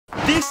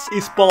This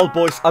is Ball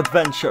Boys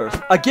Adventures,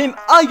 a game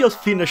I just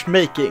finished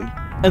making.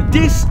 And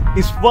this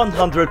is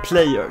 100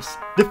 players.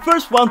 The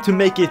first one to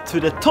make it to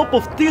the top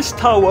of this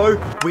tower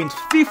wins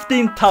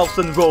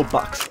 15,000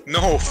 Robux.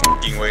 No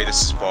fucking way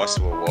this is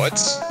possible. What?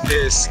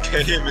 This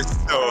game is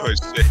so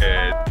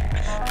shit.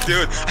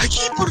 Dude, I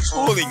keep on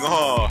falling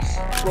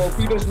off. Bro, if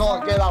he does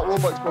not get that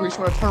Robux, bro, he's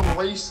gonna turn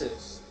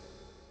racist.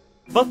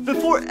 But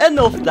before any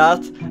of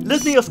that,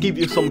 let me just give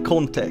you some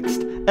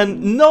context.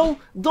 And no,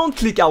 don't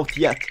click out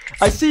yet.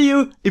 I see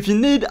you. If you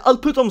need, I'll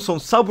put on some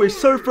Subway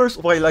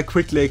Surfers while I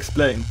quickly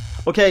explain.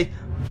 Okay,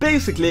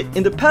 basically,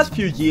 in the past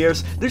few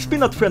years, there's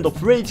been a trend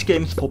of rage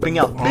games popping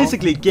up.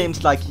 Basically,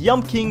 games like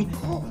Jump King,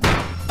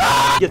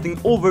 Getting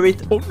Over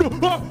It. Oh no!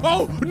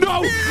 Oh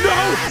no!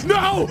 No!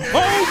 No!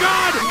 Oh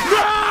god!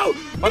 No!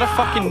 What a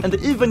fucking... And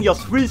even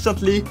just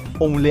recently,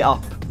 Only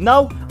Up.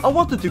 Now, I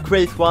wanted to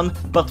create one,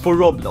 but for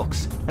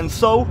Roblox. And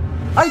so,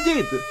 I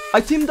did!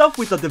 I teamed up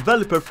with a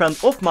developer friend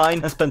of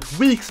mine and spent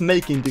weeks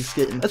making this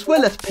game, as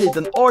well as paid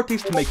an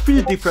artist to make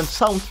 3 different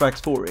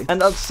soundtracks for it.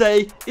 And I'd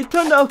say, it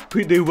turned out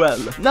pretty well.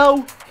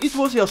 Now, it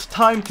was just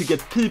time to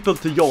get people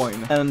to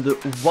join. And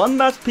one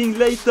match ping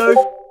later,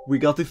 we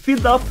got it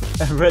filled up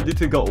and ready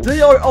to go.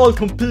 They are all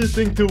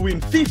competing to win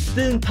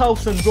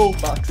 15,000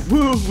 Robux.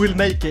 Who will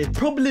make it?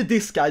 Probably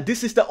this guy.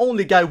 This is the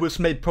only guy who's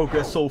made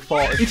progress so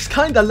far. It's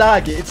kinda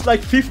laggy. It's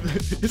like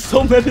 50. It's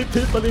so many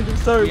people in the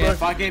server. Yeah,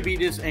 if I can't beat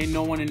this, ain't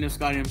no one in this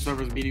goddamn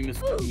server is beating this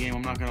game.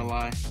 I'm not gonna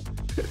lie.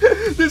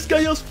 This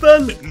guy just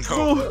fell.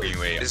 No fucking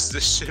way. Is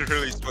this shit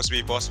really supposed to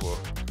be possible?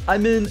 I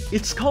mean,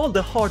 it's called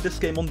the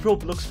hardest game on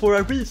Roblox for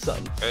a reason.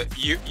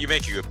 You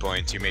make a good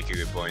point. You make a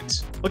good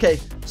point. Okay,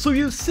 so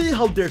you see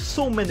how there's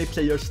so many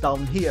players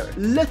down here.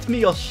 Let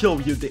me just show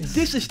you this.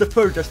 This is the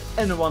furthest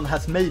anyone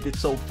has made it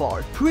so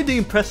far. Pretty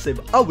impressive,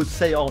 I would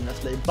say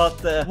honestly.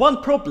 But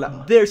one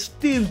problem, there's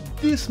still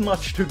this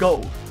much to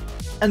go.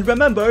 And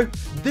remember,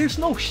 there's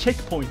no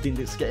checkpoint in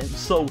this game,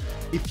 so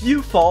if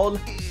you fall,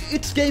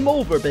 it's game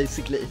over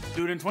basically.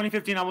 Dude, in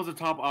 2015 I was a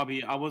top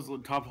Obby. I was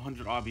top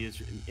 100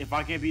 Obby. If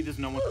I can't beat this,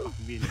 no one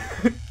fucking beat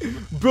me.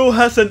 Bro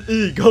has an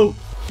ego.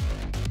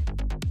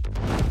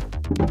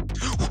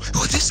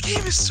 Oh, this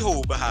game is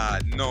so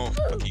bad. No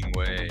fucking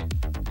way.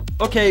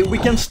 Okay, we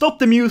can stop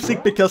the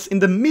music because in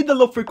the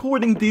middle of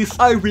recording this,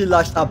 I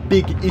realized a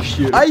big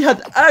issue. I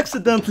had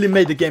accidentally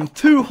made the game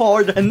too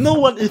hard and no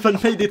one even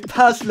made it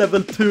past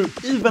level 2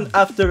 even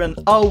after an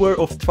hour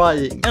of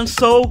trying. And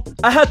so,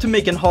 I had to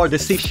make a hard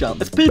decision.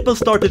 As people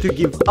started to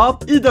give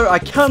up, either I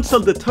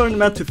canceled the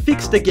tournament to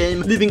fix the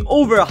game, leaving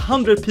over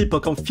 100 people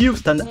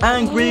confused and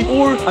angry,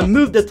 or I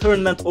moved the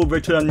tournament over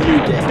to a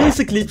new game.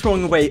 Basically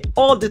throwing away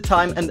all the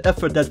time and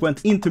effort that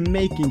went into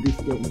making this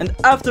game. And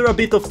after a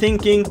bit of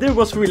thinking, there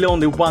was really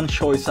only one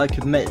choice I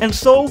could make. And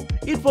so,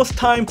 it was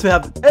time to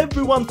have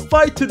everyone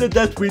fight to the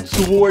death with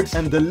swords,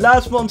 and the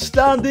last one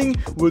standing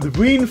would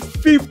win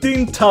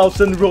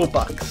 15,000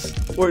 Robux.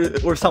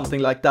 Or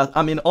something like that.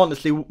 I mean,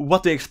 honestly,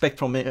 what do you expect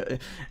from me?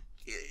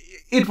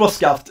 It was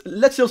scuffed.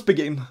 Let's just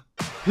begin.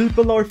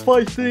 People are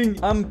fighting.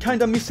 I'm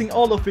kinda missing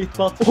all of it,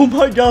 but oh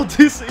my god,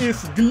 this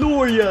is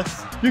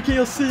glorious. You can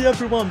just see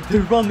everyone.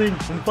 They're running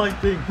and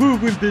fighting. Who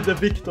will be the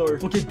victor?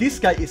 Okay, this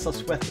guy is a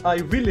sweat. I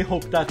really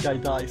hope that guy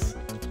dies.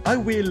 I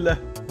will...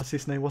 What's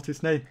his name? What's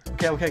his name?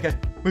 Okay.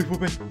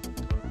 Wait.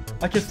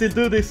 I can still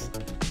do this.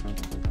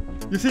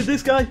 You see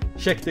this guy?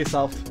 Check this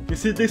out. You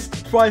see this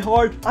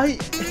tryhard? I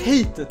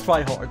hate the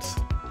tryhards.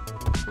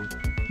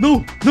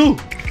 No!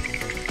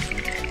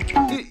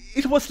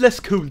 It was less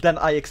cool than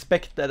I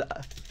expected.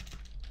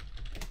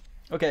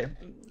 Okay,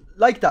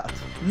 like that.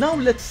 Now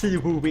let's see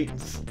who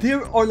wins.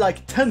 There are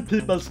like 10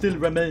 people still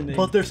remaining,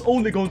 but there's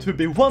only going to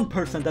be one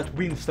person that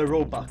wins the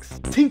Robux.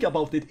 Think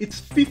about it, it's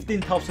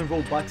 15,000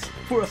 Robux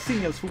for a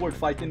single sword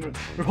fight in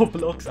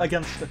Roblox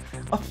against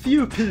a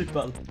few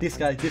people. This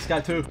guy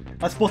too.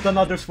 I spot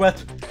another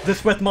sweat. The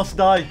sweat must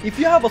die. If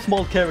you have a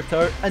small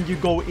character and you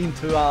go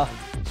into a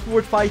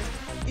sword fight,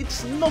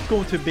 it's not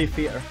going to be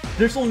fair.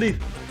 There's only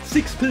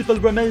 6 people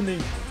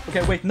remaining.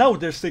 Okay, wait, now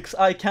there's 6.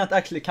 I can't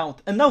actually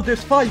count. And now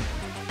there's 5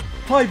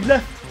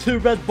 left. 2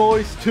 red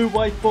boys, 2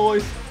 white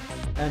boys,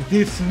 and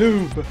this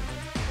noob.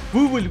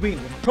 Who will win?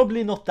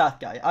 Probably not that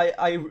guy.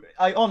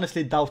 I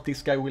honestly doubt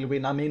this guy will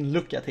win. I mean,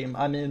 look at him.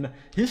 I mean,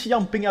 he's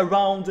jumping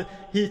around.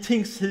 He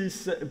thinks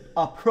he's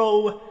a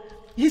pro.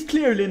 He's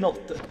clearly not.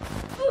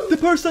 The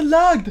person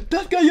lagged!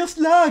 That guy just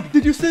lagged!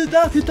 Did you see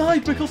that? He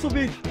died because of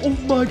it! Oh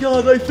my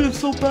god, I feel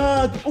so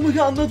bad! Oh my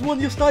god, another one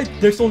just died!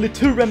 There's only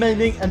 2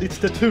 remaining and it's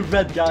the 2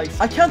 red guys.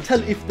 I can't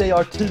tell if they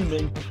are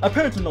teaming.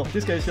 Apparently not,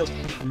 this guy is just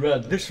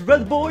red. There's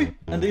red boy,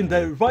 and in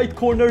the right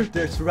corner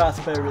there's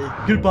raspberry.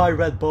 Goodbye,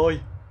 red boy.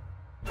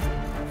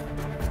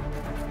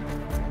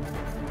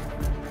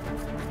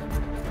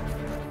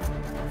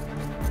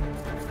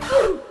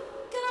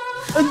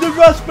 And the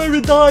raspberry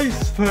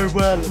dies!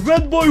 Farewell.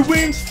 Red boy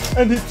wins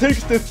and he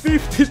takes the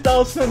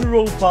 50,000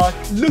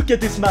 Robux. Look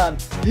at this man.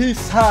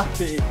 He's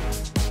happy.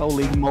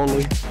 Holy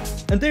moly.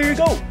 And there you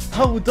go.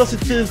 How does it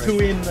feel to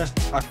win?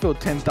 I feel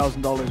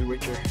 $10,000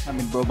 richer. I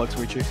mean, Robux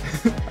richer.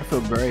 I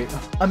feel great.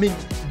 I mean,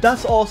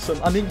 that's awesome.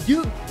 I mean,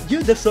 you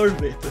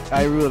deserve it.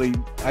 I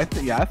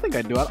think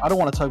I do. I don't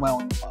want to tug my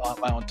own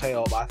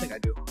tail, but I think I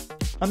do.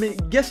 I mean,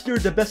 guess you're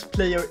the best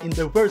player in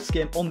the worst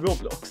game on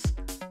Roblox.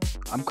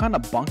 I'm kind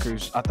of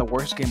bunkers at the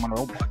worst game on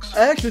Roblox.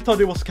 I actually thought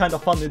it was kind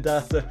of funny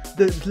that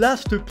the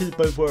last two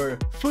people were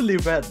fully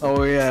red.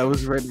 Oh yeah, it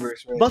was red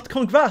versus red. But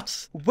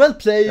congrats! Well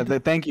played!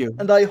 Thank you.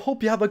 And I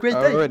hope you have a great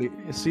day.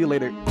 Alrighty, see you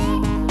later.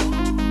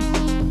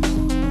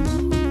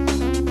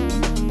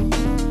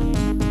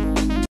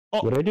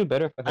 Would I do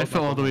better if I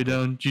fell all the way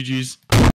down. GG's.